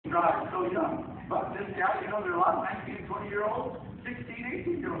God, so young. But this guy, there are a lot of 19, 20-year-olds, 16,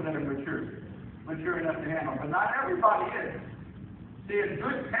 18-year-olds that are mature enough to handle. But not everybody is. See, a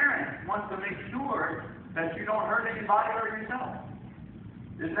good parent wants to make sure that you don't hurt anybody or yourself.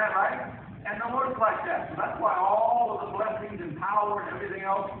 Isn't that right? And the Lord's like that. So that's why all of the blessings and power and everything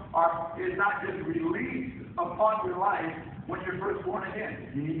else is not just released upon your life when you're first born again.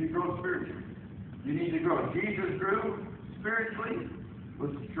 You need to grow spiritually. You need to grow. Jesus grew spiritually,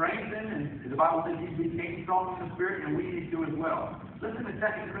 was strengthened, and the Bible says he became strong in the Spirit, and we need to as well. Listen to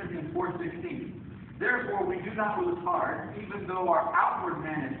 2 Corinthians 4:16. Therefore we do not lose heart, even though our outward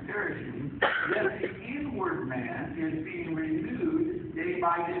man is perishing, yet the inward man is being renewed day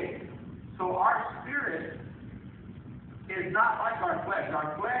by day. So our spirit is not like our flesh.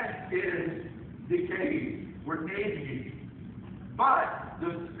 Our flesh is decaying. We're aging. But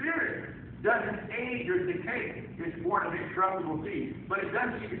the spirit doesn't age or decay. It's born of incorruptible seed. But it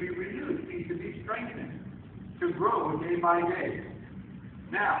does need to be renewed. It needs to be strengthened to grow day by day.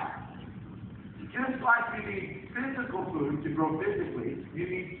 Now, just like you need physical food to grow physically, you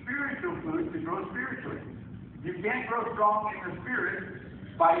need spiritual food to grow spiritually. You can't grow strong in the spirit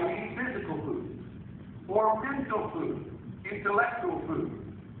by eating physical food, or mental food, intellectual food,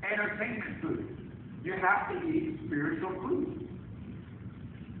 entertainment food. You have to eat spiritual food.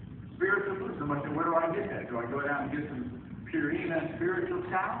 Spiritual food. Somebody said, where do I get that? Do I go down and get some Purina spiritual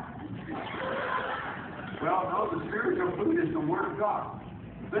chow? Well, no, the spiritual food is the Word of God.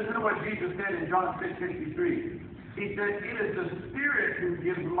 Listen to what Jesus said in John 6:63. He said, it is the Spirit who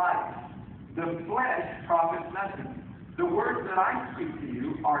gives life. The flesh profits nothing. The words that I speak to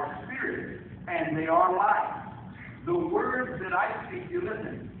you are spirit, and they are life. The words that I speak to you,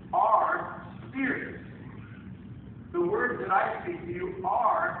 listen, are spirit. The words that I speak to you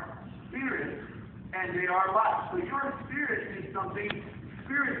are spirit, and they are life. So your spirit is something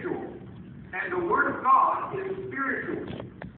spiritual. And the Word of God is